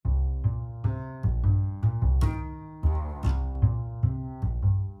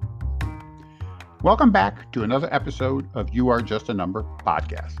Welcome back to another episode of You Are Just a Number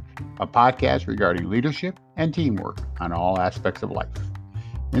podcast, a podcast regarding leadership and teamwork on all aspects of life.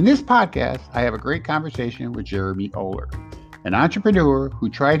 In this podcast, I have a great conversation with Jeremy Oler, an entrepreneur who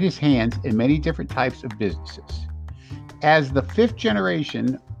tried his hands in many different types of businesses. As the fifth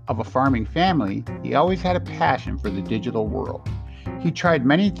generation of a farming family, he always had a passion for the digital world. He tried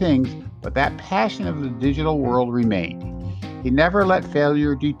many things, but that passion of the digital world remained. He never let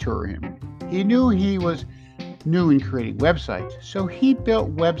failure deter him. He knew he was new in creating websites, so he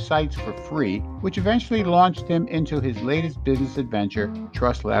built websites for free, which eventually launched him into his latest business adventure,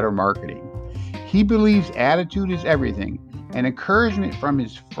 Trust Ladder Marketing. He believes attitude is everything, and encouragement from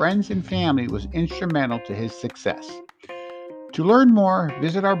his friends and family was instrumental to his success. To learn more,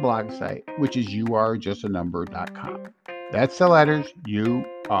 visit our blog site, which is youarejustanumber.com. That's the letters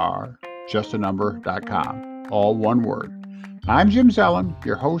youarejustanumber.com, all one word. I'm Jim Zellum,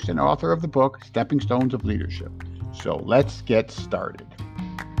 your host and author of the book, Stepping Stones of Leadership. So let's get started.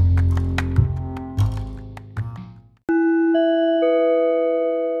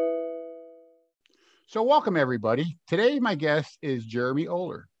 So welcome, everybody. Today, my guest is Jeremy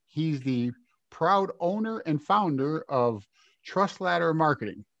Oler. He's the proud owner and founder of Trust Ladder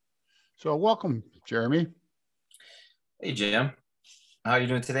Marketing. So welcome, Jeremy. Hey, Jim. How are you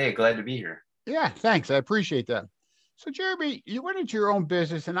doing today? Glad to be here. Yeah, thanks. I appreciate that. So, Jeremy, you went into your own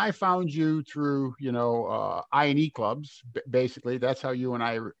business, and I found you through, I&E clubs. Basically, that's how you and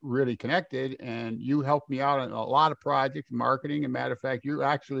I really connected, and you helped me out on a lot of projects, marketing. And matter of fact, you're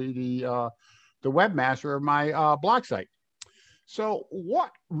actually the webmaster of my blog site. So,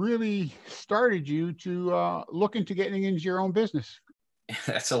 what really started you to look into getting into your own business?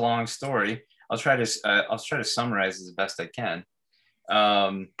 That's a long story. I'll try to summarize as best I can.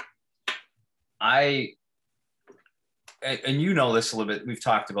 And you know this a little bit, we've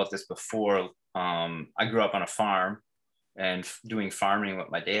talked about this before. I grew up on a farm and doing farming with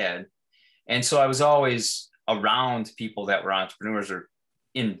my dad. And so I was always around people that were entrepreneurs or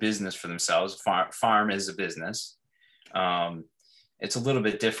in business for themselves. Farm is a business. It's a little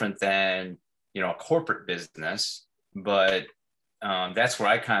bit different than, a corporate business, but that's where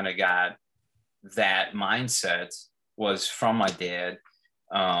I kind of got that mindset, was from my dad.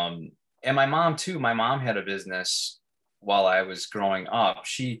 And my mom too. My mom had a business while I was growing up.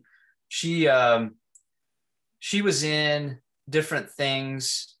 She was in different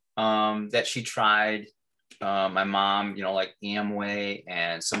things that she tried. My mom, like Amway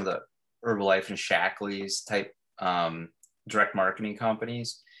and some of the Herbalife and Shaklee's type direct marketing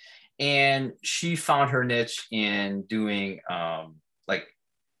companies. And she found her niche in doing like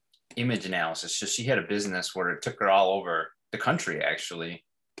image analysis. So she had a business where it took her all over the country, actually,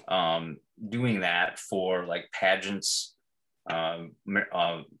 doing that for like pageants. I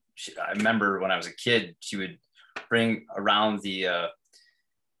remember when I was a kid, she would bring around the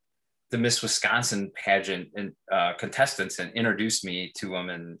Miss Wisconsin pageant and contestants and introduce me to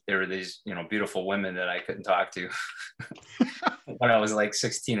them. And there were these, beautiful women that I couldn't talk to when I was like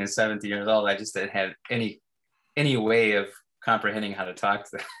 16 and 17 years old. I just didn't have any way of comprehending how to talk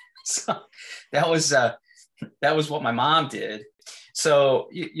to them. So that was what my mom did. So,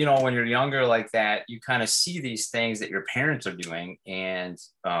 when you're younger like that, you kind of see these things that your parents are doing. And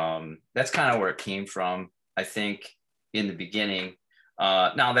that's kind of where it came from, I think, in the beginning.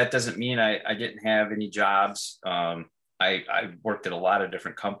 Now, that doesn't mean I didn't have any jobs. I worked at a lot of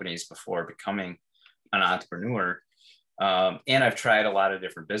different companies before becoming an entrepreneur. And I've tried a lot of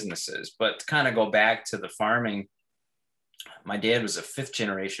different businesses. But to kind of go back to the farming, my dad was a fifth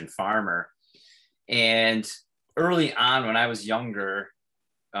generation farmer. And early on, when I was younger,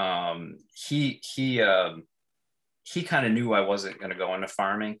 he kind of knew I wasn't going to go into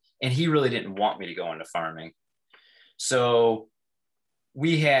farming, and he really didn't want me to go into farming. So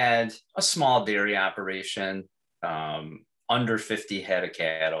we had a small dairy operation, under 50 head of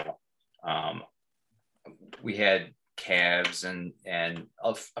cattle. We had calves and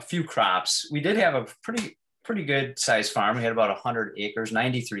a few crops. We did have a pretty good sized farm. We had about 100 acres,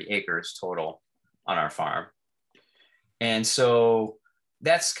 93 acres total on our farm. And so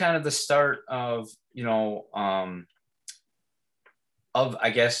that's kind of the start of, I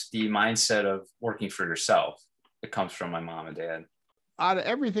guess, the mindset of working for yourself. It comes from my mom and dad. Out of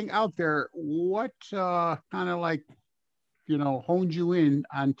everything out there, what kind of like, honed you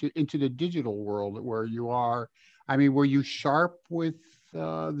into the digital world where you are? I mean, were you sharp with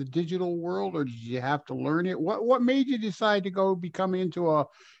the digital world, or did you have to learn it? What made you decide to go become into a,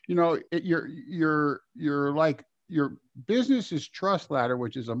 you're like your business is Trust Ladder,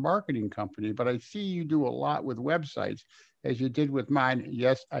 which is a marketing company, but I see you do a lot with websites as you did with mine.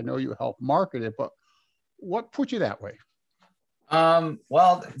 Yes, I know you help market it, but what put you that way?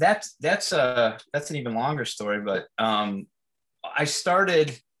 Well, that's an even longer story, but I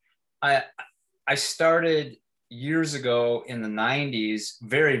started I I started years ago in the 90s,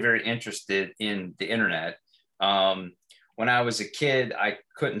 very, very interested in the internet. Um, when I was a kid, I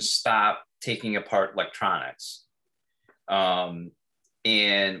couldn't stop taking apart electronics. Um,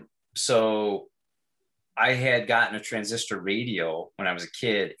 and so I had gotten a transistor radio when I was a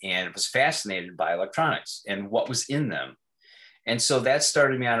kid and was fascinated by electronics and what was in them. And so that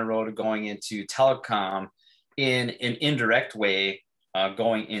started me on a road of going into telecom in an indirect way,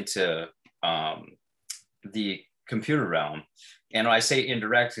 going into the computer realm. And when I say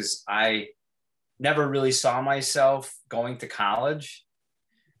indirect, is I never really saw myself going to college.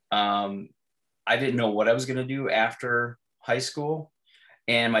 I didn't know what I was going to do after high school.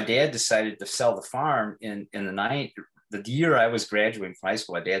 And my dad decided to sell the farm in the year I was graduating from high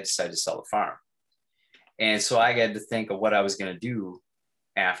school. My dad decided to sell the farm. And so I had to think of what I was going to do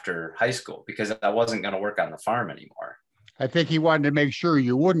after high school because I wasn't going to work on the farm anymore. I think he wanted to make sure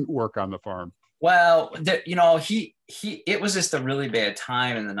you wouldn't work on the farm. Well, it was just a really bad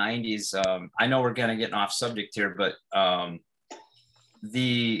time in the 90s. I know we're kind of getting off subject here, but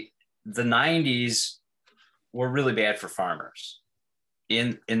the 90s were really bad for farmers.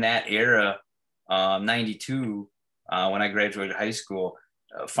 In that era, 92, when I graduated high school,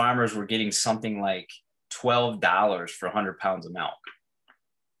 farmers were getting something like $12 for 100 pounds of milk.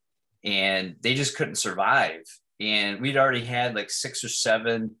 And they just couldn't survive. And we'd already had like 6 or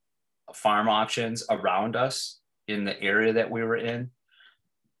 7 farm auctions around us in the area that we were in.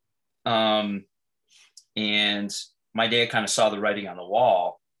 And my dad kind of saw the writing on the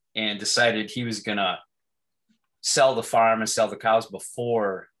wall and decided he was going to sell the farm and sell the cows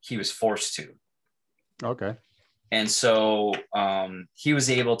before he was forced to. Okay. And so he was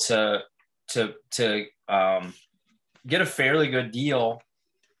able to get a fairly good deal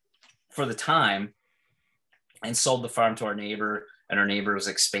for the time and sold the farm to our neighbor, and our neighbor was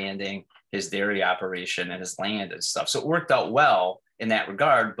expanding his dairy operation and his land and stuff. So it worked out well in that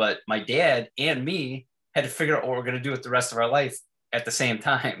regard, but my dad and me had to figure out what we're going to do with the rest of our life at the same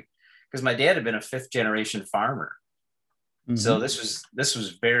time, because my dad had been a 5th generation farmer. Mm-hmm. So this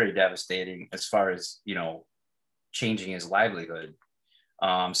was very devastating as far as, changing his livelihood.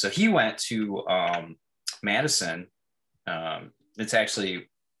 So he went to Madison. It's actually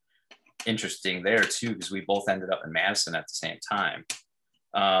interesting there too, because we both ended up in Madison at the same time.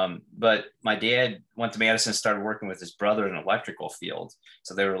 But my dad went to Madison and started working with his brother in the electrical field.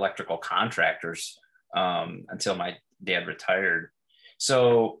 So they were electrical contractors until my dad retired.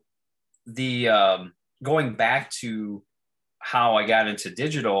 So the going back to how I got into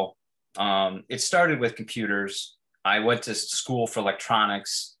digital, it started with computers. I went to school for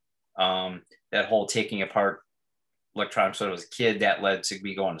electronics, that whole taking apart electronics when I was a kid, that led to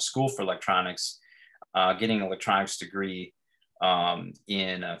me going to school for electronics, getting an electronics degree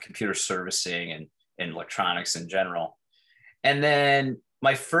in computer servicing and electronics in general. And then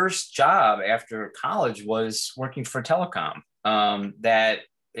my first job after college was working for telecom that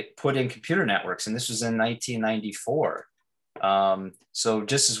it put in computer networks. And this was in 1994. So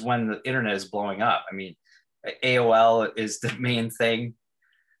just as when the internet is blowing up. I mean, AOL is the main thing.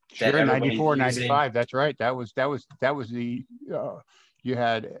 Sure, 94, 95. That's right. That was the you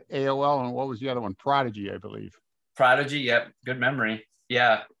had AOL, and what was the other one? Prodigy, I believe. Prodigy, yep, good memory.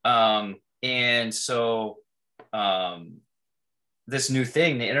 Yeah. And so this new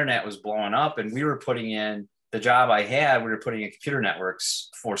thing, the internet was blowing up, and we were putting in the job I had, we were putting in computer networks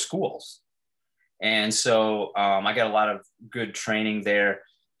for schools. And so I got a lot of good training there.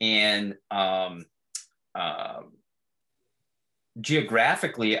 And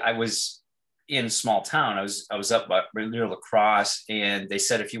geographically, I was in a small town. I was up near La Crosse, and they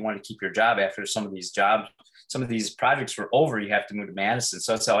said if you want to keep your job after some of these projects were over, you have to move to Madison.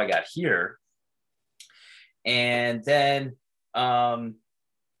 So that's how I got here. And then to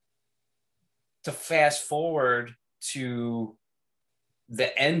fast forward to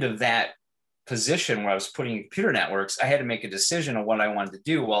the end of that position where I was putting in computer networks, I had to make a decision on what I wanted to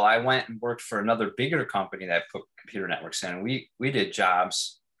do. Well, I went and worked for another bigger company that put computer networks in. We did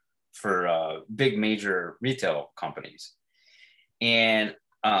jobs for big major retail companies, and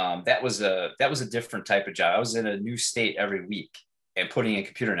that was a different type of job. I was in a new state every week and putting in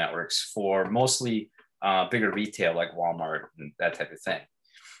computer networks for mostly bigger retail like Walmart and that type of thing.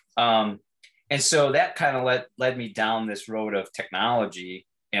 And so that kind of led me down this road of technology.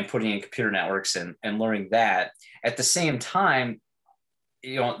 and putting in computer networks and learning that. At the same time,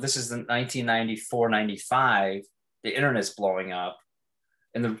 this is the 1994, 95, the internet's blowing up.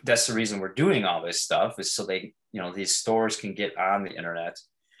 And that's the reason we're doing all this stuff, is so they, these stores can get on the internet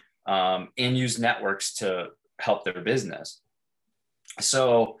and use networks to help their business.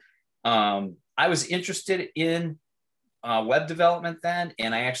 So I was interested in web development then,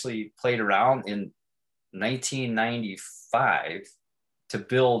 and I actually played around in 1995 to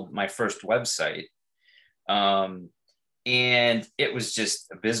build my first website. And it was just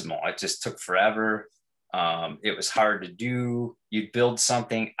abysmal. It just took forever. It was hard to do. You'd build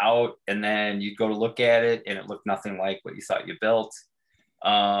something out and then you'd go to look at it and it looked nothing like what you thought you built.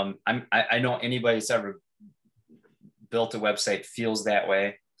 I know anybody that's ever built a website feels that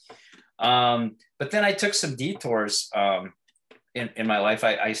way. But then I took some detours in my life.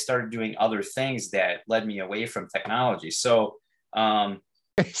 I started doing other things that led me away from technology. So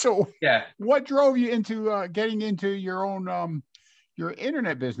yeah. What drove you into getting into your own your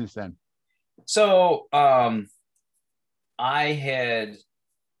internet business then? So I had,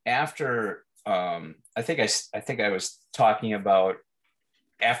 after I think I was talking about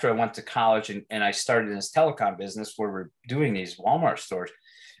after I went to college and I started in this telecom business where we're doing these Walmart stores.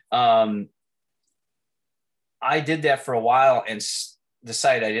 I did that for a while and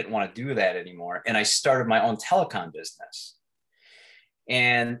decided I didn't want to do that anymore. And I started my own telecom business.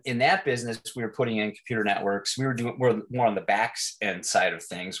 And in that business, we were putting in computer networks. We're more on the back end side of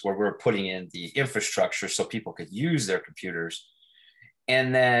things, where we're putting in the infrastructure so people could use their computers.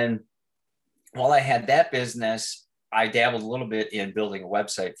 And then while I had that business, I dabbled a little bit in building a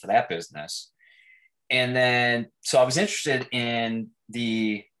website for that business. And then, so I was interested in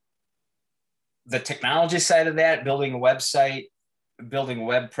the technology side of that, building a website, building a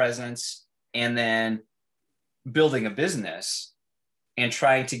web presence, and then building a business and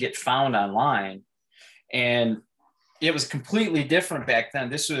trying to get found online. And it was completely different back then.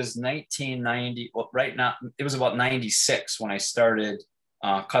 This was 1990. Well, right now, it was about 96 when I started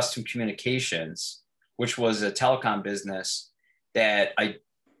Custom Communications, which was a telecom business that I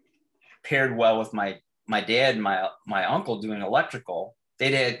paired well with my dad and my uncle doing electrical.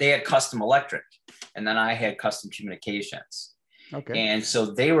 They had Custom Electric, and then I had Custom Communications. Okay. And so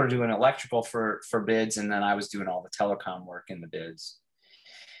they were doing electrical for bids, and then I was doing all the telecom work in the bids.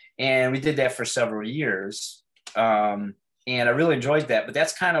 And we did that for several years. And I really enjoyed that. But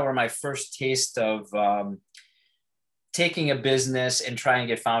that's kind of where my first taste of taking a business and trying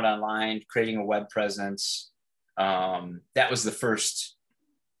to get found online, creating a web presence. That was the first,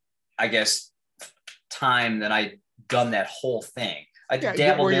 I guess, time that I'd done that whole thing.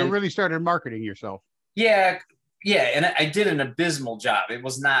 Where you really started marketing yourself. Yeah. And I did an abysmal job. It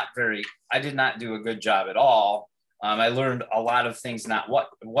was not I did not do a good job at all. I learned a lot of things,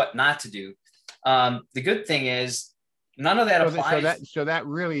 what not to do. The good thing is none of that applies. So that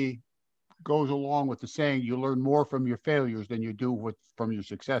really goes along with the saying, you learn more from your failures than you do from your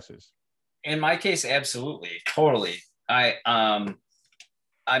successes. In my case, absolutely. Totally. I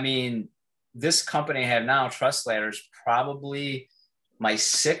mean, this company I have now, TrustLadder, is probably my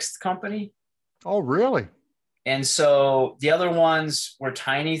 6th company. Oh, really? And so the other ones were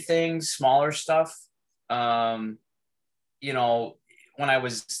tiny things, smaller stuff. When I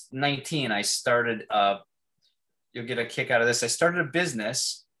was 19, I started, you'll get a kick out of this. I started a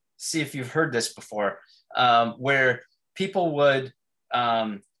business, see if you've heard this before, where people would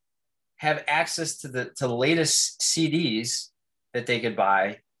have access to the latest CDs that they could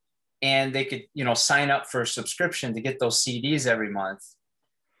buy, and they could, sign up for a subscription to get those CDs every month,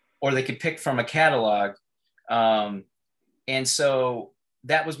 or they could pick from a catalog. And so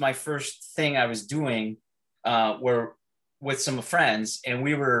that was my first thing I was doing, where with some friends, and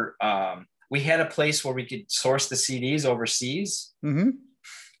we had a place where we could source the CDs overseas. Mm-hmm.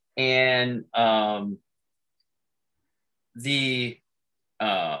 And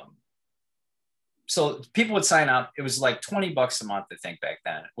so people would sign up. It was like $20 a month, I think, back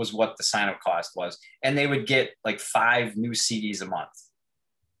then was what the sign up cost was. And they would get like 5 new CDs a month.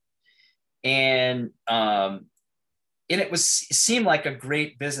 And it seemed like a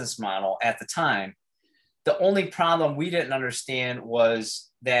great business model at the time. The only problem we didn't understand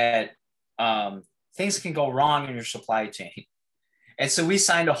was that things can go wrong in your supply chain. And so we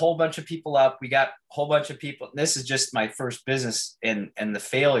signed a whole bunch of people up. We got a whole bunch of people. This is just my first business, and the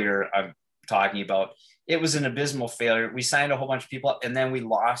failure I'm talking about. It was an abysmal failure. We signed a whole bunch of people up, and then we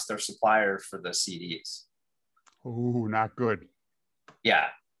lost our supplier for the CDs. Ooh, not good. Yeah.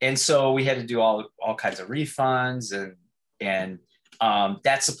 And so we had to do all kinds of refunds, and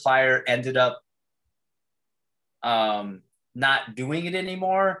that supplier ended up not doing it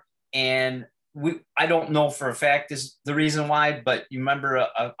anymore. And I don't know for a fact is the reason why, but you remember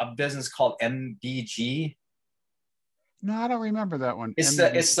a business called MBG? No, I don't remember that one.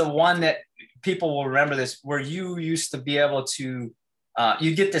 It's the one that people will remember this, where you used to be able to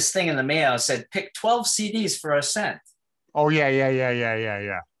you get this thing in the mail that said pick 12 CDs for a cent. Oh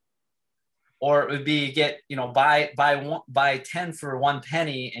yeah. Or it would be buy 10 for 1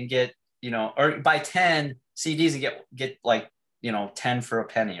 penny and get, or buy 10 CDs and get like 10 for a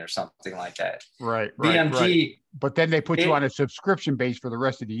penny or something like that. Right. BMG. Right. But then they put you on a subscription base for the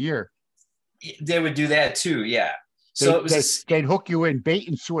rest of the year. They would do that too. Yeah. So they'd hook you in, bait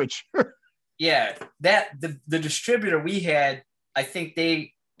and switch. Yeah. That the distributor we had, I think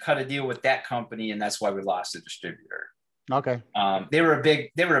they cut a deal with that company, and that's why we lost the distributor. Okay. They were a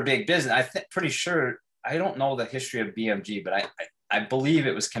big business. Pretty sure, I don't know the history of BMG, but I believe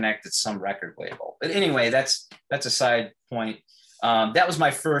it was connected to some record label. But anyway, that's a side point. That was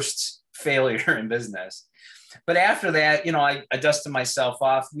my first failure in business. But after that, I dusted myself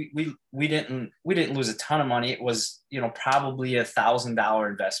off. We didn't lose a ton of money. It was, probably $1,000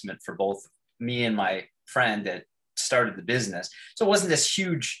 investment for both me and my friend that started the business. So it wasn't this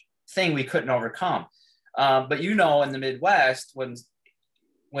huge thing we couldn't overcome. But in the Midwest, when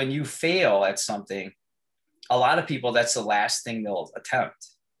you fail at something, a lot of people, that's the last thing they'll attempt.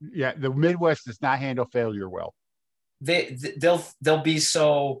 Yeah, the Midwest does not handle failure well. They'll be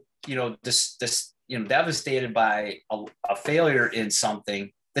so devastated by a failure in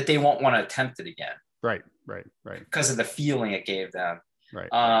something that they won't want to attempt it again. Right. Because of the feeling it gave them.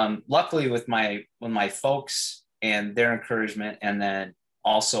 Right. Luckily, with my folks and their encouragement, and then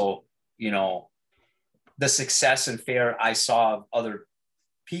also, the success and fare I saw of other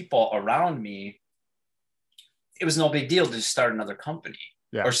people around me, it was no big deal to just start another company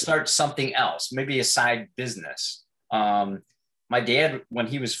or start something else, maybe a side business. My dad, when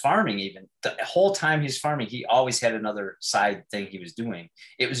he was farming, even the whole time he's farming, he always had another side thing he was doing.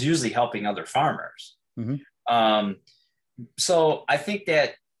 It was usually helping other farmers. Mm-hmm. So I think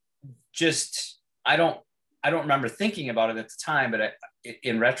that I don't remember thinking about it at the time, but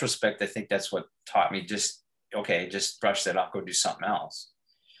in retrospect, I think that's what taught me just brush that off, go do something else.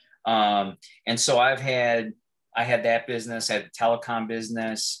 And so I had that business, I had the telecom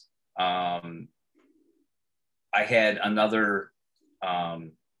business. I had another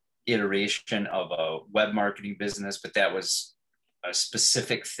iteration of a web marketing business, but that was a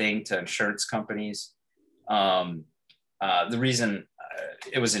specific thing to insurance companies. The reason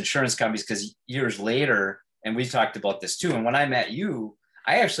it was insurance companies, because years later, and we talked about this too, and when I met you,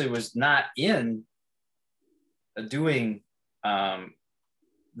 I actually was not in doing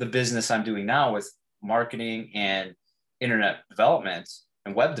the business I'm doing now with marketing and internet development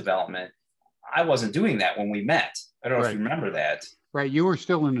and web development. I wasn't doing that when we met. I don't know if you remember that. Right. You were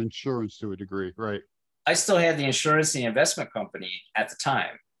still in insurance to a degree, right? I still had the insurance and the investment company at the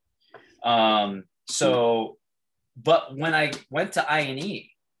time. But when I went to INE,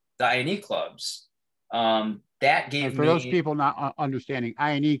 the INE clubs, that gave me... And for those people not understanding,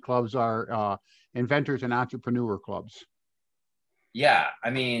 INE clubs are inventors and entrepreneur clubs. Yeah. I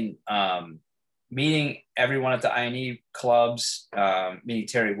mean, meeting everyone at the INE clubs, meeting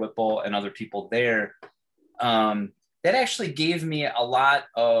Terry Whipple and other people there, that actually gave me a lot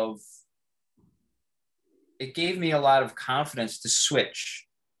of confidence to switch.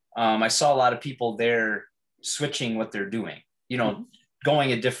 I saw a lot of people there switching what they're doing,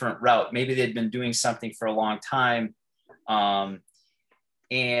 going a different route. Maybe they'd been doing something for a long time. And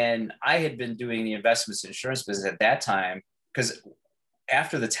I had been doing the investments insurance business at that time, because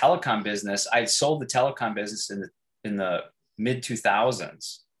after the telecom business, I sold the telecom business in the mid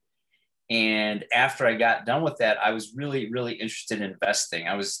 2000s. And after I got done with that, I was really, really interested in investing.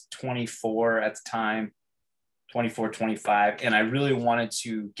 I was 24 at the time, 24, 25. And I really wanted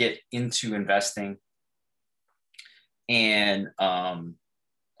to get into investing and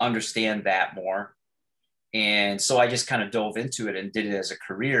understand that more. And so I just kind of dove into it and did it as a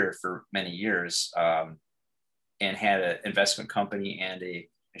career for many years, and had an investment company and a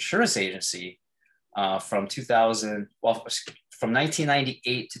insurance agency from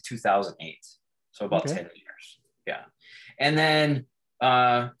 1998 to 2008. So about 10 years. Yeah. And then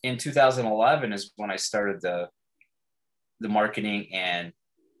in 2011 is when I started the marketing and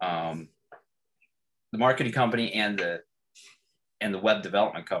the marketing company and the web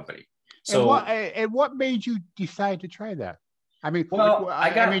development company. So and what made you decide to try that? I mean,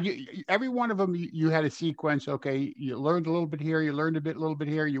 every one of them, you had a sequence. Okay, you learned a little bit here, you learned a little bit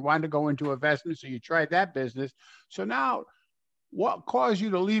here. You wanted to go into investment, so you tried that business. So now, what caused you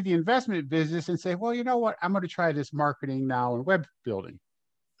to leave the investment business and say, well, you know what, I'm going to try this marketing now and web building?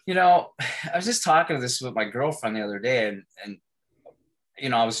 I was just talking to this with my girlfriend the other day,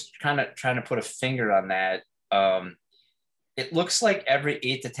 and I was kind of trying to put a finger on that. It looks like every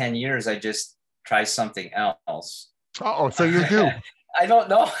 8 to 10 years, I just try something else. Oh, so you do. I don't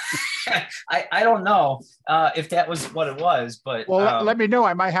know. I don't know if that was what it was, but well, let me know.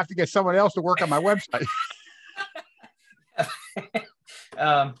 I might have to get someone else to work on my website.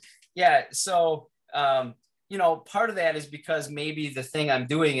 Yeah. So, part of that is because maybe the thing I'm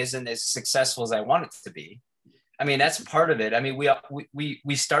doing isn't as successful as I want it to be. I mean, that's part of it. I mean,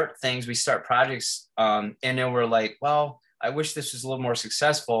 we start things, we start projects, and then we're like, well, I wish this was a little more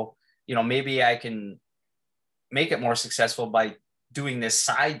successful. Maybe I can make it more successful by doing this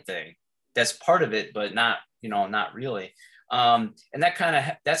side thing. That's part of it, but not really. And that's kind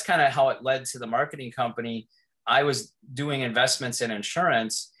of how it led to the marketing company. I was doing investments in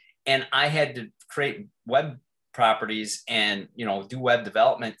insurance, and I had to create web properties and do web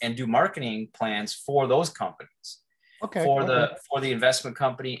development and do marketing plans for those companies. Okay. For the investment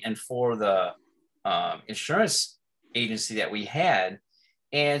company and for the insurance agency that we had.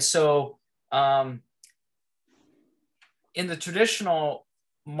 And so in the traditional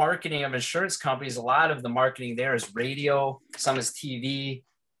marketing of insurance companies, a lot of the marketing there is radio, some is TV.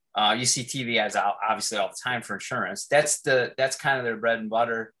 You see TV ads obviously all the time for insurance. That's kind of their bread and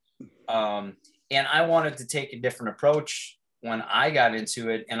butter. And I wanted to take a different approach when I got into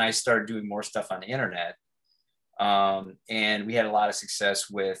it, and I started doing more stuff on the internet. And we had a lot of success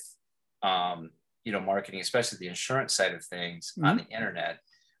with, marketing, especially the insurance side of things on the internet.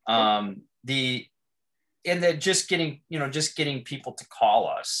 And then just getting people to call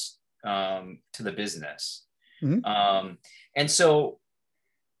us to the business. And so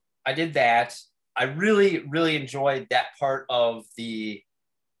I did that. I really, really enjoyed that part of the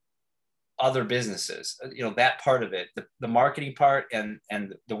other businesses, that part of it, the marketing part and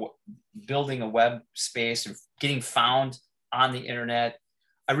the building a web space and getting found on the internet.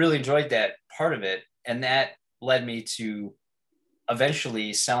 I really enjoyed that part of it. And that led me to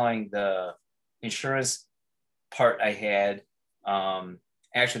eventually selling the insurance part I had.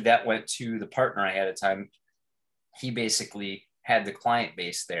 Actually, that went to the partner I had at the time. He basically had the client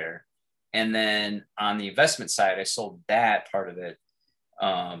base there. And then on the investment side, I sold that part of it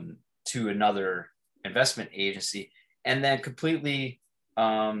to another investment agency, and then completely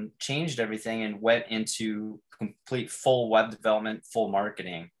changed everything and went into complete full web development, full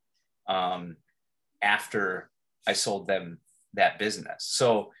marketing after I sold them that business.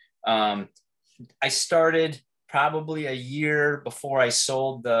 So I started probably a year before I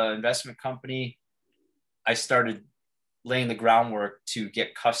sold the investment company. I started laying the groundwork to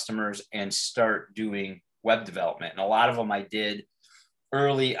get customers and start doing web development. And a lot of them I did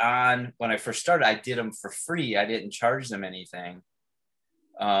early on. When I first started, I did them for free. I didn't charge them anything,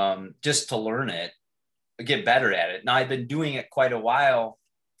 just to learn it, get better at it. Now I've been doing it quite a while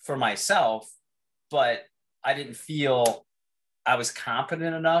for myself, but I didn't feel I was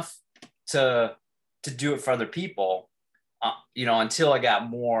competent enough to do it for other people, until I got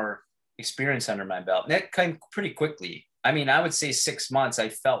more experience under my belt. And that came pretty quickly. I mean, I would say 6 months, I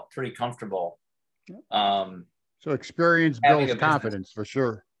felt pretty comfortable. So experience builds confidence for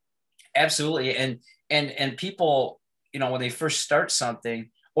sure. Absolutely. And people, when they first start something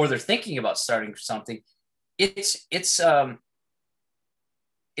or they're thinking about starting something, it's a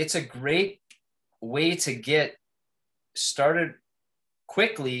great way to get started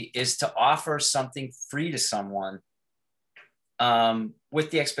quickly is to offer something free to someone, with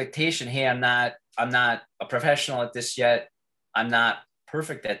the expectation, hey, I'm not a professional at this yet. I'm not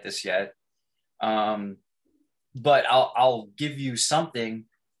perfect at this yet. But I'll give you something.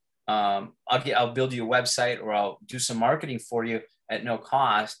 I'll build you a website, or I'll do some marketing for you at no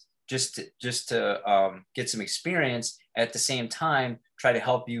cost, just to get some experience. At the same time, try to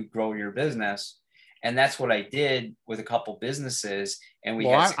help you grow your business. And that's what I did with a couple businesses. And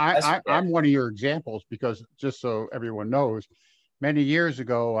I'm one of your examples, because just so everyone knows, many years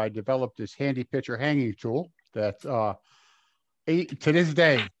ago, I developed this handy picture hanging tool that to this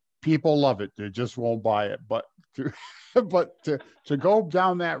day, people love it. They just won't buy it. But to go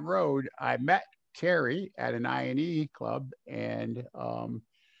down that road, I met Terry at an I&E club, and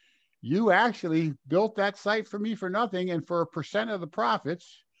you actually built that site for me for nothing and for 1% of the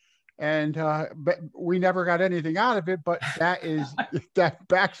profits. And but we never got anything out of it. But that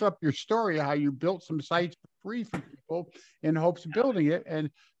backs up your story, how you built some sites free for people in hopes of building it. And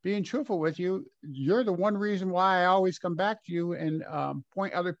being truthful with you, you're the one reason why I always come back to you and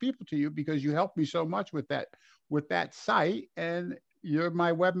point other people to you, because you helped me so much with that site. And you're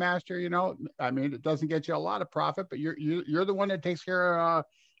my webmaster. I mean, it doesn't get you a lot of profit, but you're the one that takes care of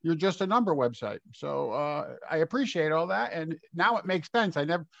you're just a number website. So I appreciate all that. And now it makes sense.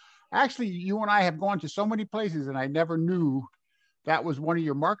 Actually, you and I have gone to so many places, and I never knew that was one of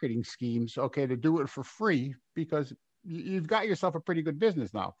your marketing schemes. Okay, to do it for free, because you've got yourself a pretty good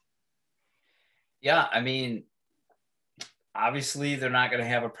business now. Yeah. I mean, obviously they're not going to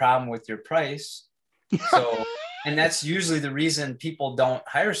have a problem with your price. So, and that's usually the reason people don't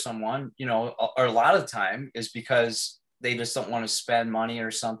hire someone, or a lot of the time is because they just don't want to spend money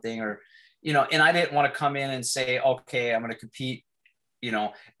or something, or, and I didn't want to come in and say, okay, I'm going to compete,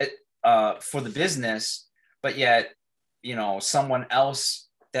 for the business, but yet, someone else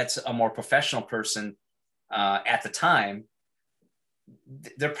that's a more professional person at the time,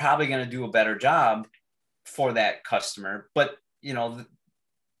 they're probably going to do a better job for that customer. But,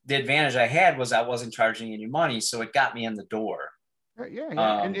 the advantage I had was I wasn't charging any money. So it got me in the door.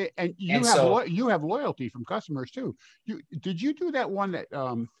 Yeah. And you have loyalty from customers too. Did you do that one that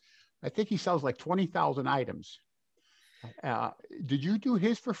I think he sells like 20,000 items? Did you do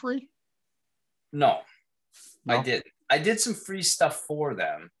his for free? No, I did. I did some free stuff for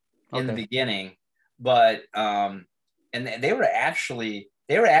them in the beginning, but and they were actually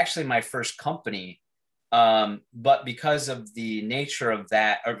my first company. But because of the nature of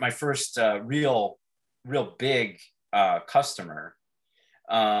that, or my first real big customer,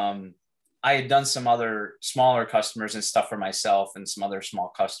 I had done some other smaller customers and stuff for myself and some other small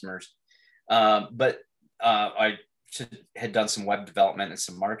customers. But I had done some web development and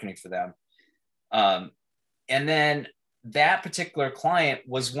some marketing for them. And then that particular client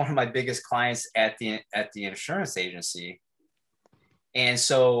was one of my biggest clients at the insurance agency. And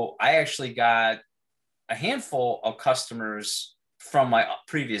so I actually got a handful of customers from my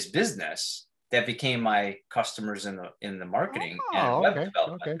previous business that became my customers in the marketing and web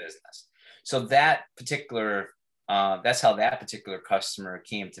development business. So that particular, that's how that particular customer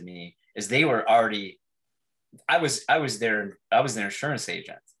came to me, is they were already, I was their insurance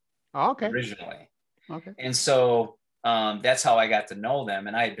agent originally. Okay. And so that's how I got to know them.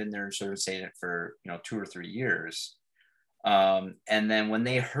 And I had been their insurance agent for, 2 or 3 years. And then when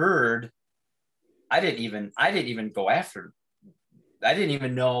they heard, I didn't even go after. I didn't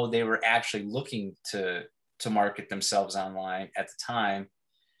even know they were actually looking to market themselves online at the time.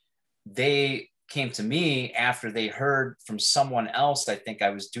 They came to me after they heard from someone else. I think I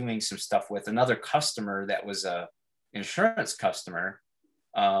was doing some stuff with another customer that was a insurance customer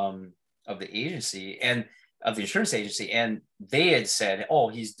of the agency and of the insurance agency. And they had said, oh,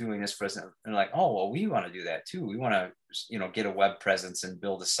 he's doing this for us. And they're like, oh, well, we want to do that too. We want to, get a web presence and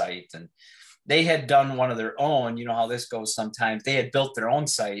build a site. And they had done one of their own. You know how this goes sometimes. They had built their own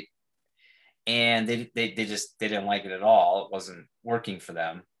site and they didn't like it at all. It wasn't working for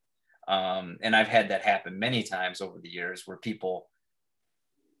them. And I've had that happen many times over the years where people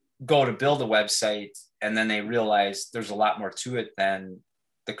go to build a website and then they realize there's a lot more to it than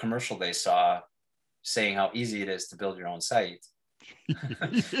the commercial they saw saying how easy it is to build your own site.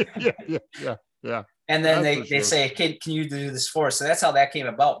 Yeah. And then they say, "Kid, can you do this for us?" So that's how that came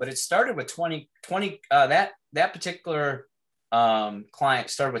about. But it started with 20 that particular client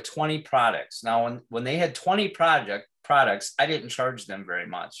started with 20 products. Now, when they had 20 products, I didn't charge them very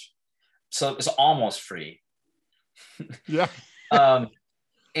much. So it was almost free. Yeah.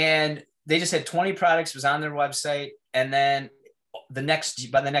 And they just had 20 products, was on their website. And then by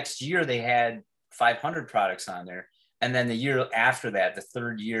the next year, they had 500 products on there. And then the year after that, the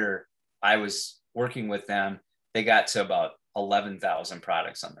third year I was working with them, they got to about 11,000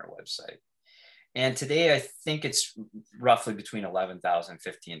 products on their website. And today, I think it's roughly between 11,000 and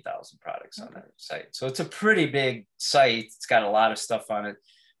 15,000 products on their site. So it's a pretty big site. It's got a lot of stuff on it,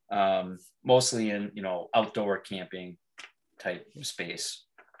 mostly in, outdoor camping type space.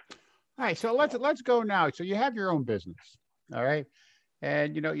 All right. So let's go now. So you have your own business. All right.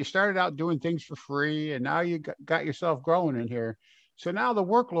 And, you started out doing things for free, and now you got yourself growing in here. So now the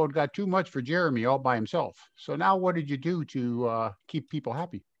workload got too much for Jeremy all by himself. So now what did you do to keep people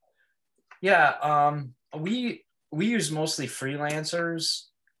happy? Yeah, we use mostly freelancers.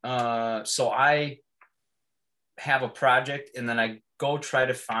 So I have a project and then I go try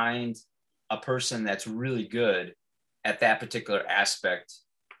to find a person that's really good at that particular aspect.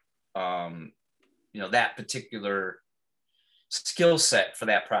 That particular skill set for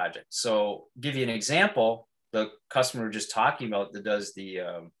that project. So give you an example, the customer we're just talking about that does the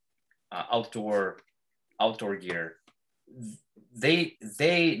outdoor outdoor gear, they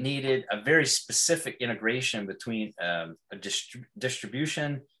needed a very specific integration between a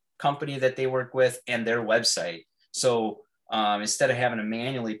distribution company that they work with and their website. So instead of having to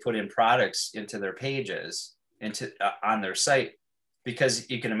manually put in products into their pages, on their site, because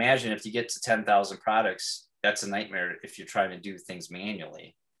you can imagine if you get to 10,000 products, that's a nightmare if you're trying to do things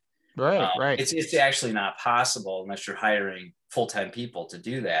manually. Right. It's actually not possible unless you're hiring full-time people to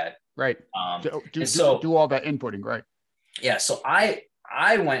do that. Right. Do all that inputting, right? Yeah. So I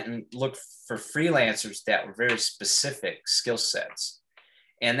went and looked for freelancers that were very specific skill sets,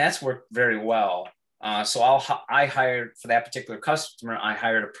 and that's worked very well. So I hired, for that particular customer, I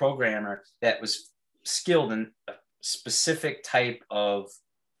hired a programmer that was skilled in a specific type of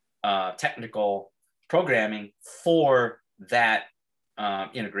technical programming for that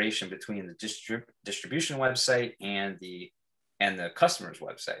integration between the distribution website and the customer's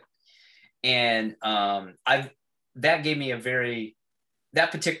website. And that gave me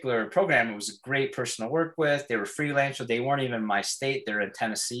that particular programmer was a great person to work with. They were freelancer. They weren't even in my state. They're in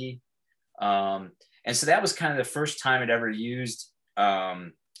Tennessee. And so that was kind of the first time I'd ever used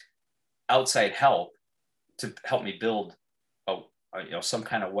outside help to help me build some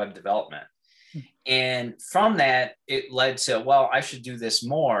kind of web development. And from that, it led to, well, I should do this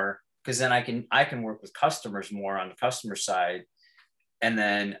more, because then I can work with customers more on the customer side. And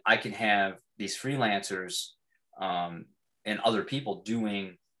then I can have these freelancers and other people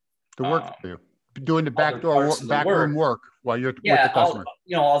doing the work for you, doing the backroom work while you're with the customer.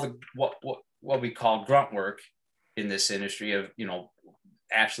 All the what we call grunt work in this industry of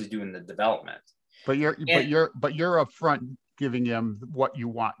actually doing the development. But you're upfront giving them what you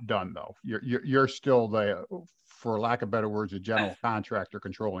want done, though. You're still the, for lack of better words, a general contractor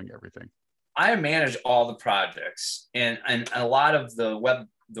controlling everything. I manage all the projects, and a lot of the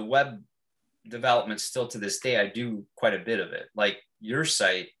web development still to this day. I do quite a bit of it. Like your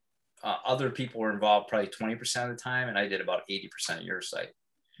site, other people were involved probably 20% of the time, and I did about 80% of your site.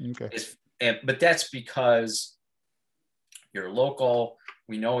 Okay. But that's because you're local.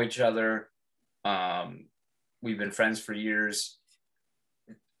 We know each other. We've been friends for years.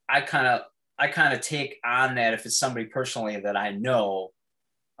 I kind of take on that if it's somebody personally that I know.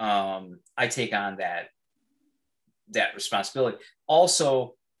 I take on that responsibility.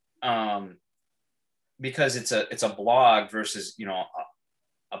 Also, because it's a blog versus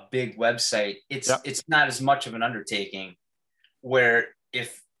a big website. It's not as much of an undertaking. Where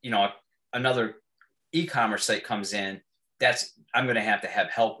if another e-commerce site comes in, I'm going to have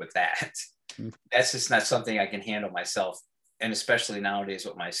help with that. That's just not something I can handle myself. And especially nowadays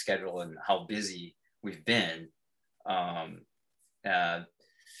with my schedule and how busy we've been,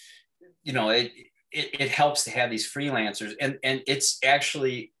 it helps to have these freelancers, and it's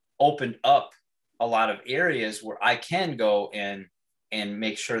actually opened up a lot of areas where I can go and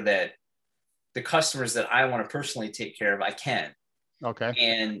make sure that the customers that I want to personally take care of, I can. Okay.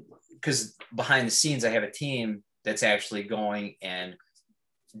 And because behind the scenes, I have a team that's actually going and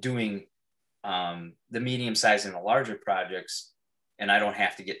doing the medium size and the larger projects, and I don't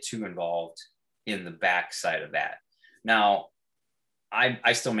have to get too involved in the back side of that. Now,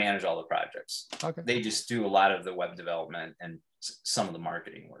 I still manage all the projects. Okay. They just do a lot of the web development and some of the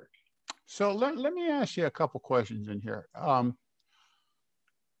marketing work. So let me ask you a couple questions in here.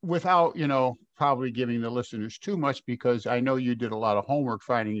 Without, probably giving the listeners too much, because I know you did a lot of homework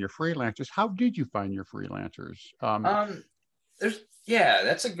finding your freelancers. How did you find your freelancers?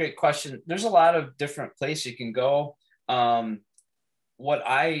 That's a great question. There's a lot of different places you can go. What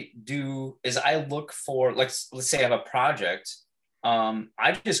I do is I look for, let's say I have a project.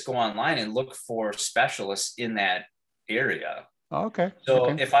 I just go online and look for specialists in that area. Okay. So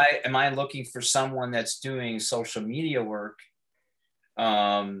if I looking for someone that's doing social media work,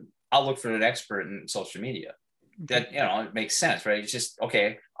 I'll look for an expert in social media. That, it makes sense, right? It's just,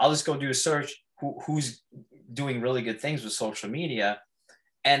 okay, I'll just go do a search who's doing really good things with social media.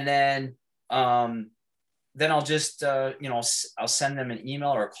 And then I'll just, I'll send them an email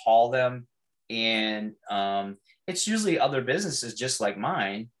or call them. And it's usually other businesses just like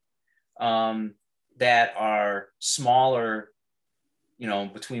mine that are smaller,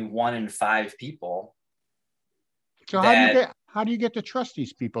 between 1 and 5 people. So how do you get to trust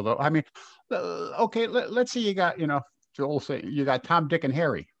these people, though? I mean, okay, let's say you got, Joel say you got Tom, Dick, and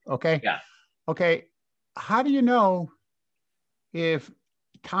Harry. Okay. Yeah. Okay. How do you know if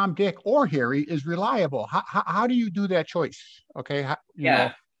Tom, Dick, or Harry is reliable? How do you do that choice? Okay.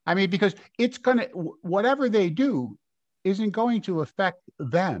 I mean, because it's whatever they do isn't going to affect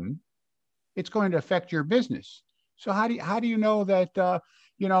them. It's going to affect your business. So how do you know that,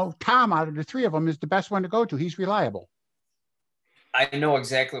 Tom out of the three of them is the best one to go to. He's reliable. I know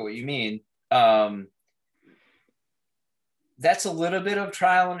exactly what you mean. That's a little bit of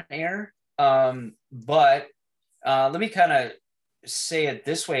trial and error. But let me kind of say it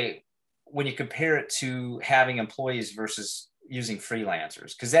this way when you compare it to having employees versus using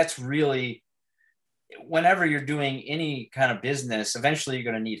freelancers, because that's really, whenever you're doing any kind of business, eventually you're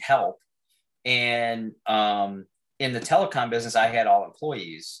going to need help. And in the telecom business, I had all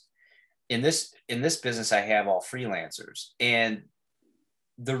employees. In this business, I have all freelancers. And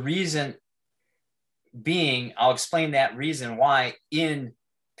the reason being, I'll explain that reason why in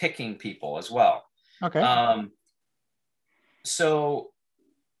picking people as well. Okay. So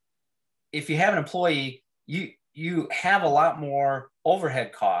if you have an employee, you have a lot more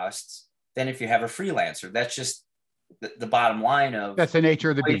overhead costs than if you have a freelancer. That's just the bottom line of that's the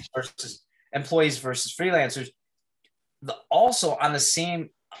nature of the beast. Employees versus freelancers. Also, on the same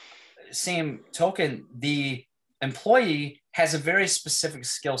token, the employee has a very specific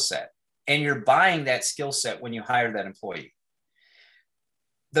skill set, and you're buying that skill set when you hire that employee.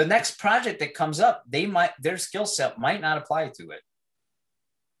 The next project that comes up, their skill set might not apply to it.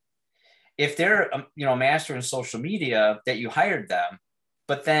 If they're master in social media, that you hired them,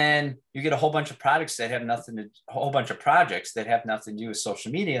 but then you get a whole bunch of projects that have nothing to do with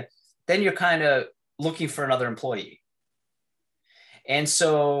social media, then you're kind of looking for another employee. And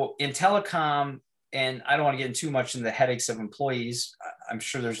so in telecom, and I don't want to get into too much in the headaches of employees. I'm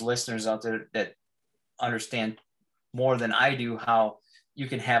sure there's listeners out there that understand more than I do how you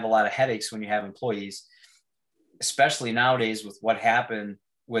can have a lot of headaches when you have employees, especially nowadays with what happened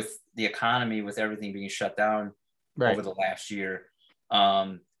with the economy, with everything being shut down over the last year.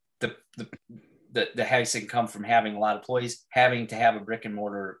 The headaches that can come from having a lot of employees, having to have a brick and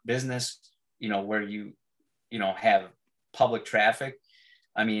mortar business, where you have public traffic.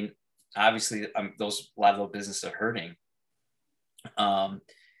 I mean, obviously, a lot of those businesses are hurting.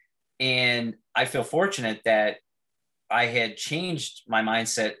 And I feel fortunate that I had changed my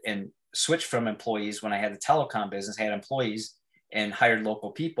mindset and switched from employees when I had the telecom business, had employees and hired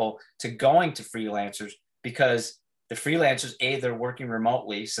local people, to going to freelancers, because the freelancers, they're working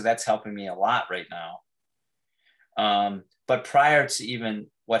remotely. So that's helping me a lot right now. But prior to even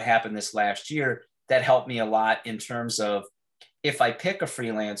what happened this last year, that helped me a lot in terms of, if I pick a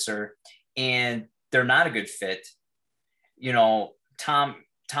freelancer and they're not a good fit,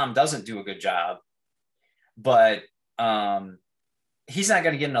 Tom doesn't do a good job, but he's not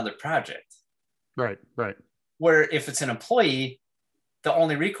going to get another project. Right. Where if it's an employee, the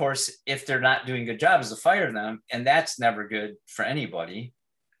only recourse, if they're not doing a good job, is to fire them. And that's never good for anybody.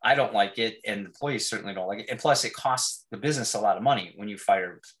 I don't like it, and employees certainly don't like it. And plus, it costs the business a lot of money when you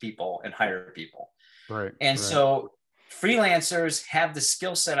fire people and hire people. Right. And so freelancers have the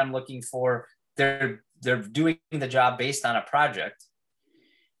skill set I'm looking for. They're doing the job based on a project.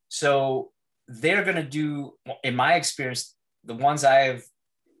 So they're going to do, in my experience, the ones I've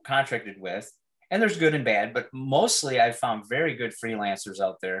contracted with, and there's good and bad, but mostly I've found very good freelancers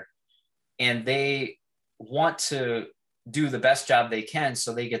out there, and they want to do the best job they can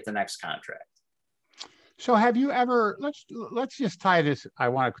so they get the next contract. So have you ever, let's just tie this, I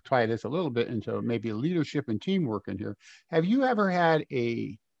want to tie this a little bit into maybe leadership and teamwork in here. Have you ever had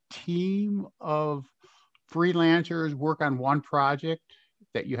a team of freelancers work on one project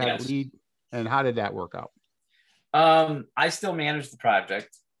that you had to lead, and how did that work out? I still manage the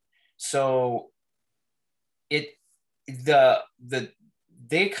project. So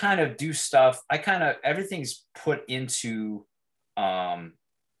they kind of do stuff. Everything's put into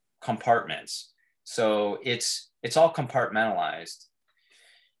compartments. So it's all compartmentalized.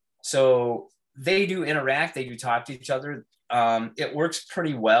 So they do interact, they do talk to each other. It works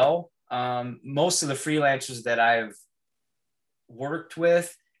pretty well. Most of the freelancers that I've worked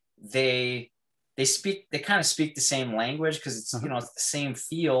with, they kind of speak the same language, because it's, it's the same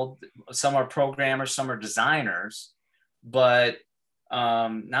field. Some are programmers, some are designers, but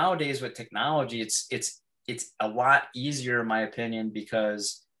nowadays with technology, it's a lot easier, in my opinion,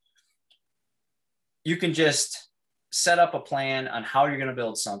 because you can just set up a plan on how you're going to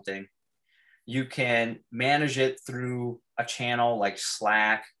build something. You can manage it through a channel like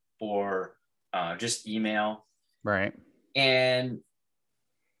Slack or just email. Right. And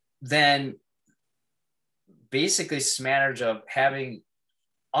then basically it's a matter of having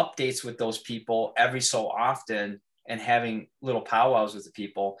updates with those people every so often and having little powwows with the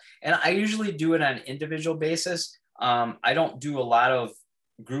people. And I usually do it on an individual basis. I don't do a lot of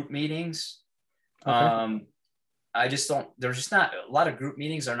group meetings. I just don't, there's just not, a lot of group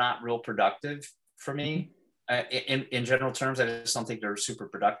meetings are not real productive for me. in general terms, I just don't think they're super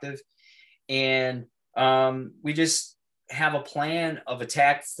productive. And we just have a plan of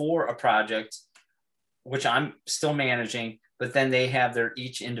attack for a project, which I'm still managing, but then they have their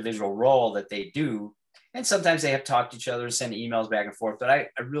each individual role that they do. And sometimes they have to talk to each other and send emails back and forth, but I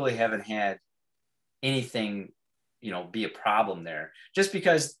really haven't had anything, be a problem there, just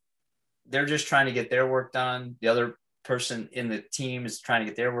because they're just trying to get their work done. The other person in the team is trying to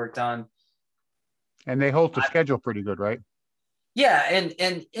get their work done. And they hold the schedule pretty good, right? Yeah.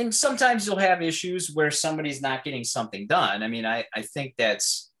 And sometimes you'll have issues where somebody's not getting something done. I mean, I think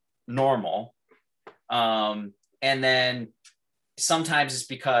that's normal. And then sometimes it's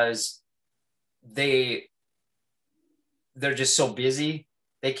because they're just so busy,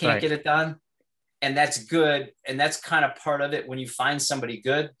 they can't get it done. And that's good. And that's kind of part of it. When you find somebody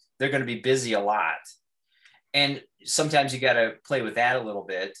good, they're going to be busy a lot. And sometimes you got to play with that a little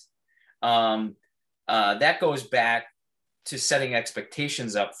bit. That goes back to setting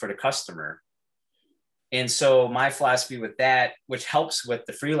expectations up for the customer. And so my philosophy with that, which helps with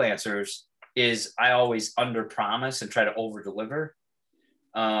the freelancers, is I always under promise and try to over deliver.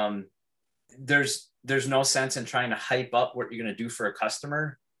 There's no sense in trying to hype up what you're going to do for a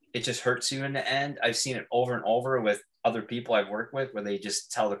customer. It just hurts you in the end. I've seen it over and over with other people I've worked with, where they just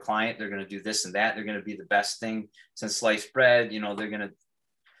tell the client they're going to do this and that. They're going to be the best thing since sliced bread. They're going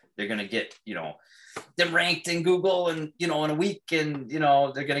to get, them ranked in Google and, in a week, and, they're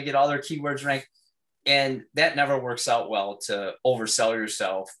going to get all their keywords ranked. And that never works out well, to oversell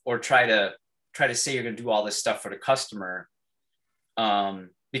yourself or try to say you're going to do all this stuff for the customer.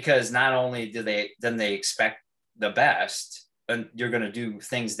 Because not only do they expect the best, and you're going to do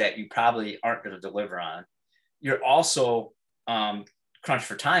things that you probably aren't going to deliver on. You're also crunched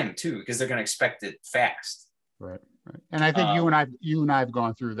for time too, because they're going to expect it fast. Right. And I think you and I have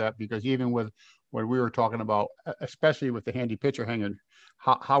gone through that, because even with what we were talking about, especially with the handy picture hanger,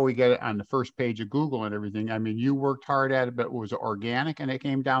 how we get it on the first page of Google and everything. I mean, you worked hard at it, but it was organic, and it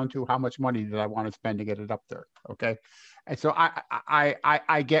came down to how much money did I want to spend to get it up there. Okay. And so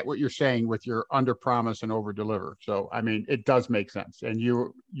I get what you're saying with your under promise and over deliver. So, I mean, it does make sense. And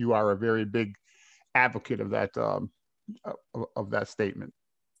you are a very big advocate of that statement.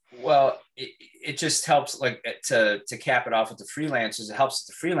 Well, it just helps, like, to cap it off with the freelancers. It helps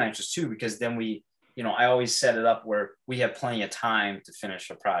the freelancers too, because then I always set it up where we have plenty of time to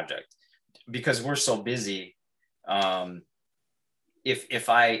finish a project, because we're so busy. If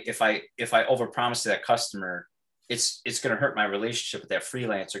I overpromise to that customer, it's going to hurt my relationship with that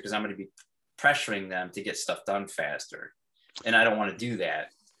freelancer, because I'm going to be pressuring them to get stuff done faster. And I don't want to do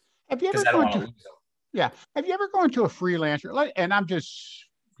that. Have you ever gone to a freelancer? And I'm just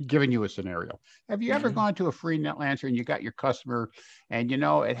giving you a scenario. Have you ever gone to a freelancer and you got your customer, and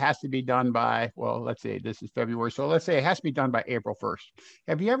it has to be done by, well, let's say this is February, so let's say it has to be done by April 1st.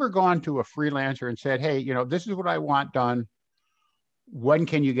 Have you ever gone to a freelancer and said, hey, this is what I want done, when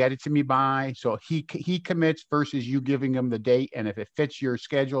can you get it to me by? So he commits versus you giving him the date, and if it fits your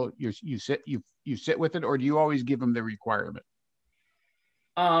schedule, you sit with it, or do you always give him the requirement?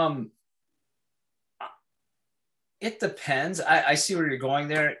 It depends. I see where you're going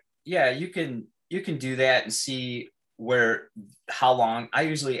there. Yeah, you can do that and see how long. I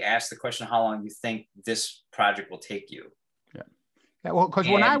usually ask the question, how long you think this project will take you? Yeah. Well, because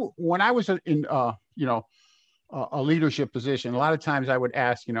when I was in a leadership position, a lot of times I would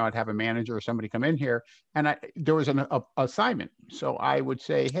ask, I'd have a manager or somebody come in here, and there was an assignment. So I would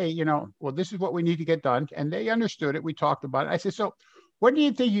say, hey, well, this is what we need to get done. And they understood it. We talked about it. I said, so when do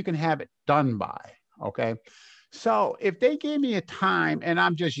you think you can have it done by? Okay. So if they gave me a time, and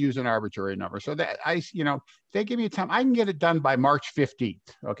I'm just using an arbitrary number, so that they give me a time, I can get it done by March 15th.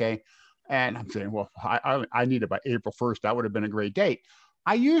 Okay. And I'm saying, well, I need it by April 1st. That would have been a great date.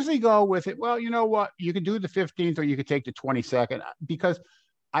 I usually go with it. Well, you know what? You could do the 15th, or you could take the 22nd, because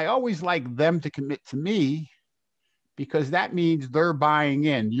I always like them to commit to me, because that means they're buying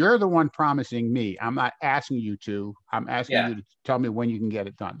in. You're the one promising me. I'm not asking you to. I'm asking you to tell me when you can get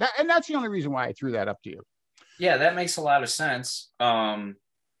it done. And that's the only reason why I threw that up to you. Yeah, that makes a lot of sense. If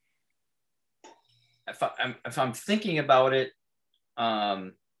I'm thinking about it,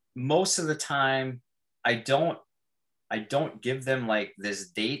 most of the time I don't give them like this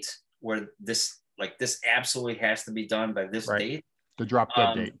date where this absolutely has to be done by this date. The drop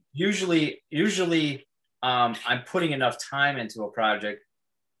dead date. Usually I'm putting enough time into a project.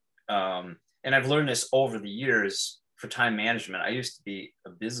 And I've learned this over the years for time management. I used to be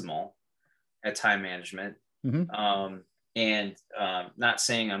abysmal at time management. Mm-hmm. And not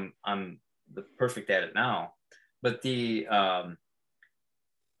saying I'm the perfect at it now, but the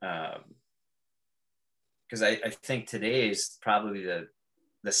because I think today is probably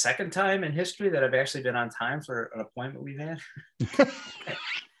the second time in history that I've actually been on time for an appointment we've had.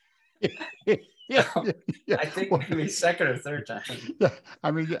 Yeah, yeah. I think Well, maybe second or third time. yeah.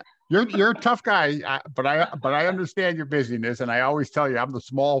 I mean, yeah, you're a tough guy, but I understand your busyness, and I always tell you I'm the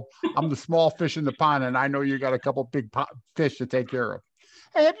small fish in the pond, and I know you got a couple big fish to take care of.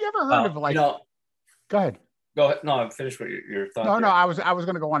 Hey, have you ever heard of Well, like? Go ahead. go ahead. No, finish what your thought No, no, there. I was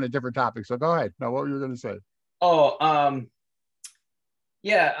going to go on a different topic, so go ahead. No, what were you going to say? Oh,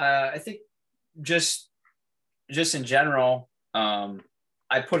 yeah, I think just in general,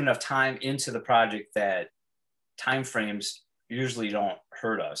 I put enough time into the project that timeframes usually don't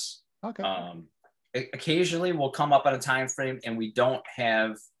hurt us. Okay. Occasionally we'll come up on a time frame and we don't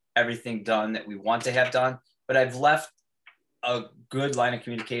have everything done that we want to have done, but I've left a good line of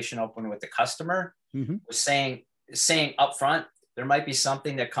communication open with the customer, Mm-hmm. saying upfront there might be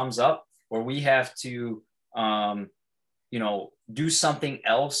something that comes up where we have to do something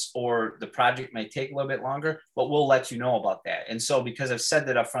else, or the project may take a little bit longer, but we'll let you know about that. And so because I've said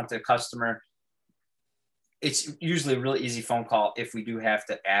that upfront to the customer, it's usually a really easy phone call if we do have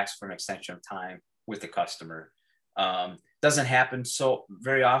to ask for an extension of time with the customer. Doesn't happen so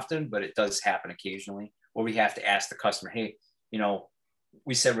very often, but it does happen occasionally where we have to ask the customer, hey,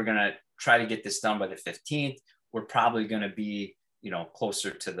 we said we're going to try to get this done by the 15th. We're probably going to be, closer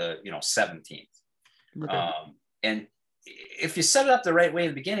to the, 17th. Okay. And if you set it up the right way in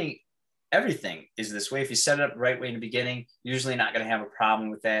the beginning, everything is this way. If you set it up the right way in the beginning, you're usually not going to have a problem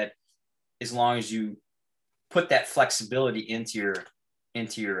with that, as long as you put that flexibility into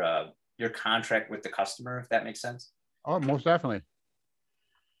your contract with the customer, if that makes sense. Oh, most definitely.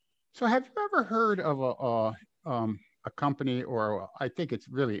 So, have you ever heard of a company, or I think it's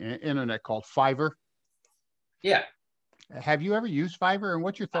really an internet, called Fiverr? Yeah. Have you ever used Fiverr, and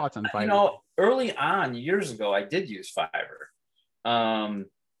what's your thoughts on Fiverr? Early on, years ago, I did use Fiverr.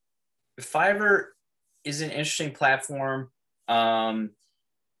 Fiverr is an interesting platform. There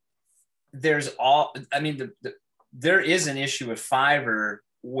is an issue with Fiverr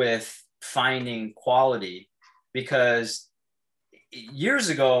with finding quality, because years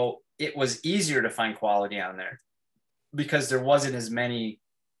ago it was easier to find quality on there because there wasn't as many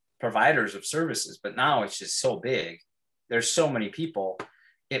providers of services, but now it's just so big. There's so many people,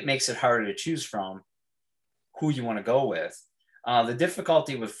 it makes it harder to choose from who you want to go with. The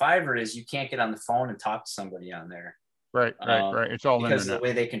difficulty with Fiverr is you can't get on the phone and talk to somebody on there. Right. It's all because internet. of the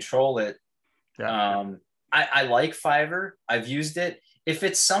way they control it. Yeah. I like Fiverr. I've used it. If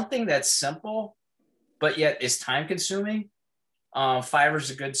it's something that's simple, but yet is time consuming, Fiverr's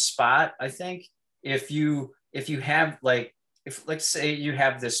a good spot, I think. If you have let's say you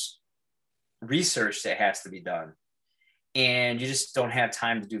have this research that has to be done, and you just don't have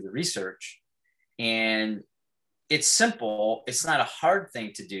time to do the research, and it's simple, it's not a hard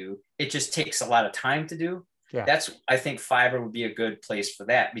thing to do, it just takes a lot of time to do. Yeah. I think Fiverr would be a good place for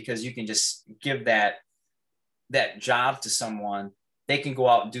that, because you can just give that job to someone. They can go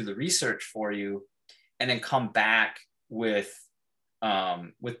out and do the research for you, and then come back with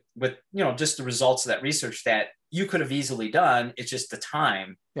just the results of that research that you could have easily done. It's just the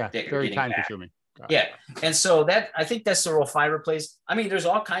time that you're very getting time back. consuming. Yeah. And so I think that's the role Fiverr plays. I mean, there's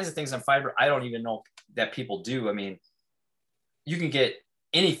all kinds of things on Fiverr I don't even know that people do. I mean, you can get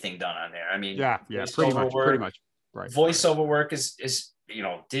anything done on there. I mean, pretty much. Right. Voiceover work is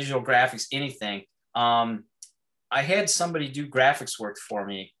digital graphics, anything. I had somebody do graphics work for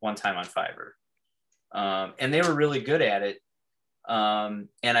me one time on Fiverr, and they were really good at it. And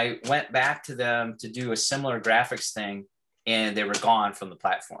I went back to them to do a similar graphics thing, and they were gone from the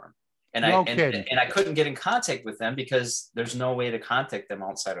platform. And I couldn't get in contact with them because there's no way to contact them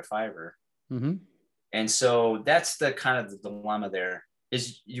outside of Fiverr. Mm-hmm. And so that's the kind of the dilemma there,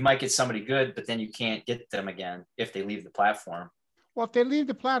 is you might get somebody good, but then you can't get them again if they leave the platform. Well, if they leave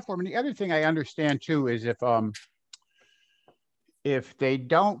the platform, and the other thing I understand too is if they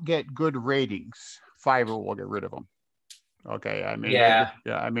don't get good ratings, Fiverr will get rid of them. Okay, I mean,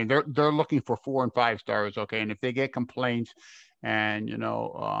 I mean, they're looking for 4 and 5 stars. Okay, and if they get complaints, and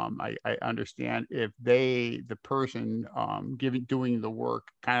I understand if the person doing the work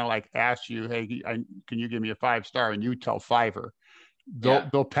kind of like asks you, hey, can you give me a 5-star, and you tell Fiverr,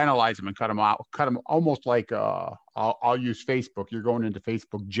 they'll penalize them and cut them almost like I'll use Facebook. You're going into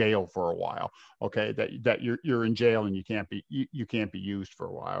Facebook jail for a while. Okay, that you're in jail and you can't be used for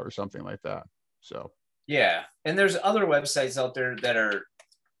a while or something like that. So yeah, and there's other websites out there that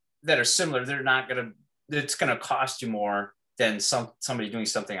are similar. It's gonna cost you more than somebody doing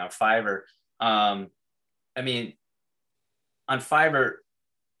something on Fiverr. I mean, on Fiverr,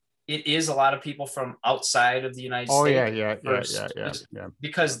 it is a lot of people from outside of the United Oh yeah, States yeah, yeah, first, yeah, yeah, yeah.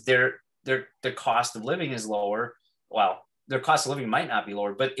 because their cost of living is lower. Well, their cost of living might not be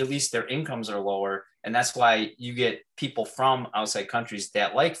lower, but at least their incomes are lower. And that's why you get people from outside countries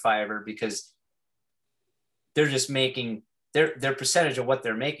that like Fiverr, because they're just making their percentage of what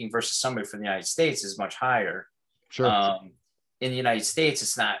they're making versus somebody from the United States is much higher. Sure. In the United States,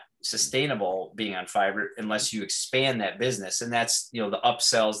 it's not sustainable being on Fiverr unless you expand that business. And that's, you know, the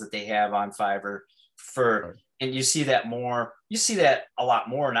upsells that they have on Fiverr for, Right. and you see that a lot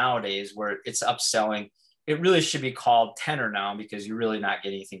more nowadays where it's upselling. It really should be called tenor now, because you're really not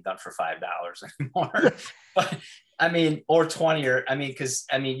getting anything done for $5 anymore. But I mean, or 20, or I mean, because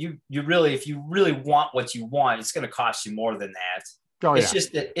I mean, you really, if you really want what you want, it's going to cost you more than that. Oh It's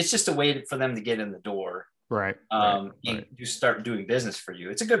yeah. just a way for them to get in the door, Right. Right. and you start doing business for you.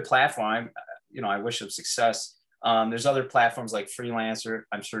 It's a good platform. You know, I wish them success. There's other platforms like Freelancer.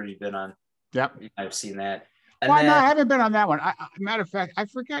 I'm sure you've been on. Yep. I've seen that. And Well, no, then, I haven't been on that one. Matter of fact, I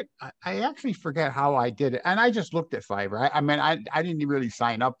forget. I actually forget how I did it, and I just looked at Fiverr. I mean, I didn't really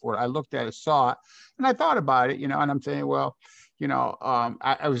sign up for it. I looked at it, saw it, and I thought about it, you know. And I'm saying, well, you know,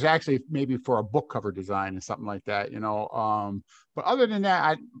 I was actually maybe for a book cover design and something like that, you know. But other than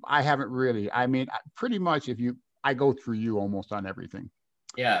that, I haven't really. I mean, pretty much I go through you almost on everything.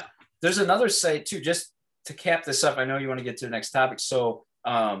 yeah, there's another site too, just to cap this up. I know you want to get to the next topic. So,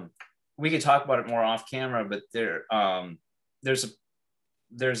 we could talk about it more off camera, but there's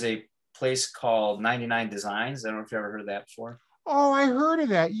a place called 99 Designs. I don't know if you ever heard of that before. Oh, I heard of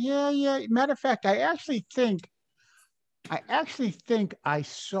that. Yeah, yeah. Matter of fact, I actually think I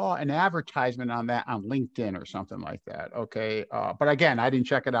saw an advertisement on that on LinkedIn or something like that. Okay. But again, I didn't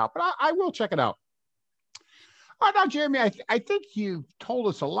check it out, but I will check it out. Oh, now, Jeremy, I think you told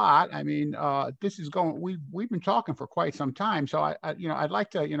us a lot. I mean, this is going, we've been talking for quite some time. So I'd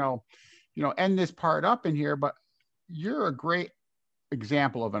like to, end this part up in here, but you're a great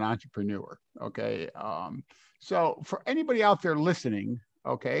example of an entrepreneur. Okay. So for anybody out there listening,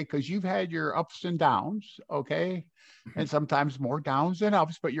 okay, because you've had your ups and downs, okay, and sometimes more downs than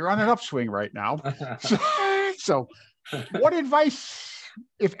ups, but you're on an upswing right now. So, so what advice,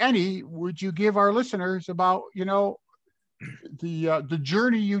 if any, would you give our listeners about, the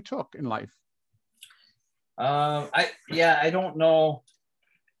journey you took in life? I don't know.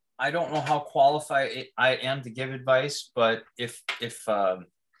 I don't know how qualified I am to give advice, but if I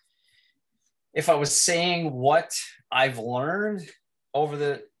was saying what I've learned over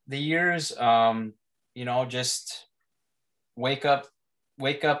the years, just wake up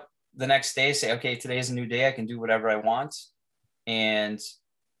the next day, say, okay, today is a new day. I can do whatever I want, and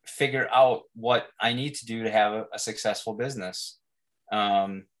figure out what I need to do to have a successful business.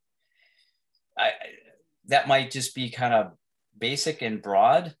 I that might just be kind of basic and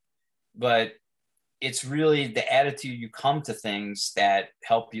broad, but it's really the attitude you come to things that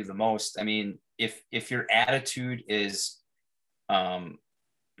help you the most. I mean, if your attitude is down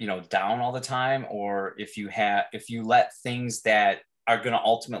all the time, or if you let things that are going to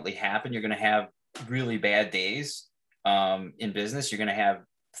ultimately happen, you're going to have really bad days in business. You're going to have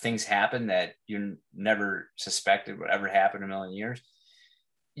things happen that you never suspected would ever happen in a million years.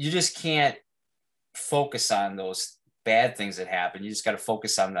 You just can't focus on those bad things that happen. You just got to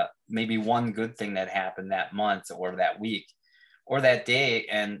focus on the maybe one good thing that happened that month or that week or that day,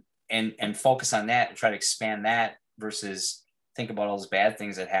 and focus on that and try to expand that versus think about all those bad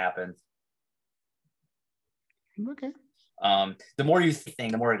things that happened. Okay. The more you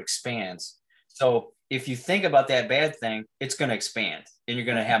think, the more it expands. So if you think about that bad thing, it's going to expand, and you're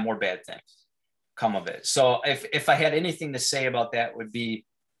going to have more bad things come of it. So if I had anything to say about that, would be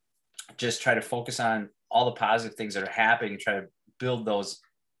just try to focus on all the positive things that are happening and try to build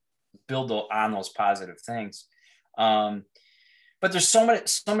on those positive things. But there's so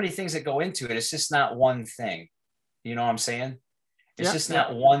many things that go into it. It's just not one thing. You know what I'm saying? It's just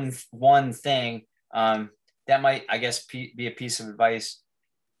not one thing. That might, I guess, be a piece of advice,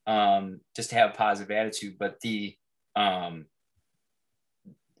 just to have a positive attitude. But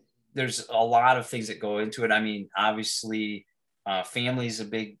there's a lot of things that go into it. I mean, obviously, family is a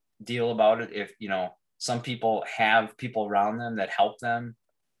big deal about it. If, some people have people around them that help them,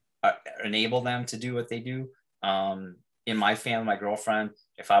 enable them to do what they do. In my family, my girlfriend,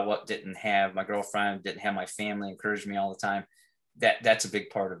 if I didn't have my girlfriend, didn't have my family encourage me all the time, that's a big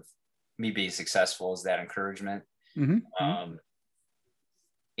part of me being successful, is that encouragement. Mm-hmm.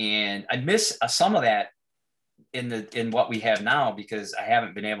 And I miss some of that in what we have now, because I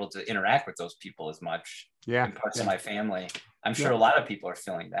haven't been able to interact with those people as much in parts of my family. I'm sure a lot of people are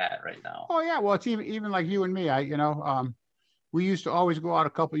feeling that right now. Oh yeah. Well, it's even like you and me. we used to always go out a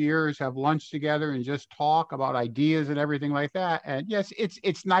couple of years, have lunch together, and just talk about ideas and everything like that. And yes,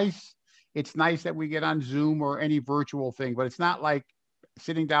 it's nice. It's nice that we get on Zoom or any virtual thing, but it's not like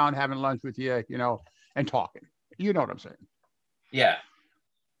sitting down, having lunch with you, and talking. You know what I'm saying? Yeah.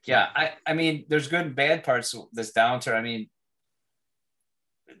 Yeah. I mean, there's good and bad parts of this downturn. I mean,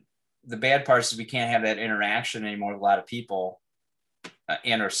 the bad parts is we can't have that interaction anymore with a lot of people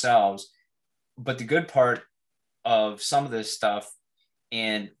and ourselves. But the good part of some of this stuff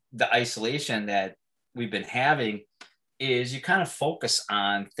and the isolation that we've been having is you kind of focus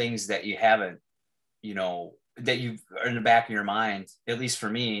on things that you haven't, that you are in the back of your mind. At least for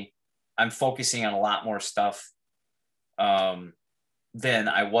me, I'm focusing on a lot more stuff than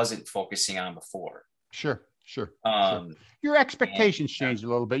I wasn't focusing on before. Sure. Your expectations change a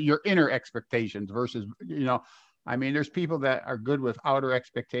little bit, your inner expectations versus, I mean, there's people that are good with outer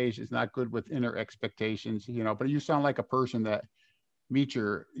expectations, not good with inner expectations, but you sound like a person that meets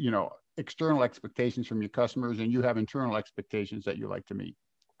your, external expectations from your customers, and you have internal expectations that you like to meet.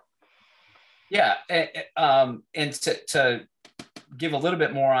 Yeah. And to give a little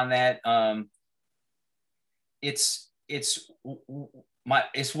bit more on that, it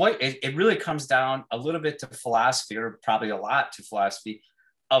really comes down a little bit to philosophy, or probably a lot to philosophy,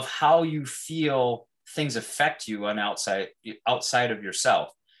 of how you feel things affect you on outside of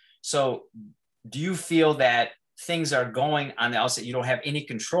yourself. So do you feel that things are going on the outside, you don't have any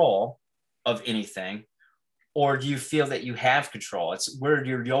control of anything, or do you feel that you have control? It's where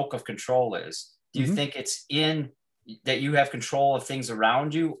your yoke of control is. Do you think it's in that you have control of things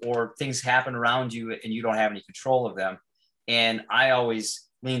around you, or things happen around you and you don't have any control of them? And I always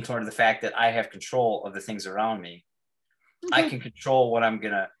lean toward the fact that I have control of the things around me. I can control what I'm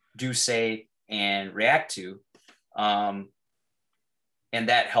going to do, say, and react to. And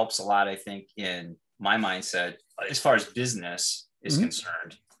that helps a lot, I think, in my mindset as far as business is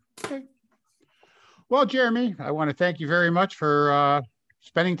concerned. Okay. Well, Jeremy, I want to thank you very much for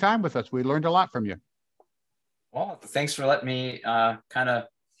spending time with us. We learned a lot from you. Well, thanks for letting me kind of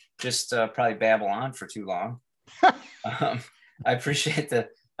just probably babble on for too long. I appreciate the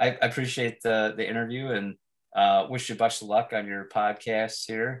interview, and wish you best of luck on your podcast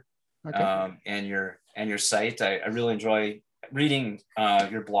here. Okay. And your site. I really enjoy reading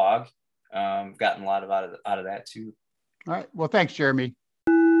your blog. Gotten a lot out of that too. All right. Well, thanks, Jeremy.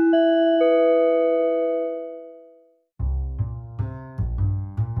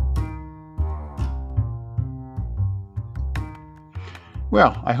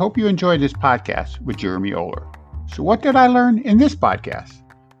 Well, I hope you enjoyed this podcast with Jeremy Oler. So what did I learn in this podcast?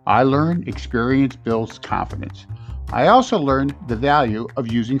 I learned experience builds confidence. I also learned the value of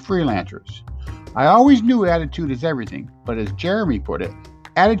using freelancers. I always knew attitude is everything, but as Jeremy put it,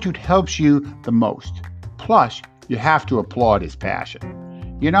 attitude helps you the most. Plus, you have to applaud his passion.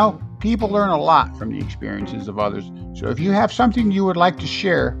 People learn a lot from the experiences of others. So if you have something you would like to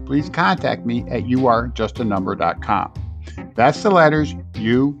share, please contact me at youarejustanumber.com. That's the letters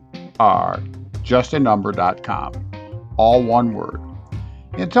youarejustanumber.com. All one word.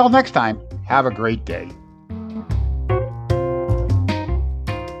 Until next time, have a great day.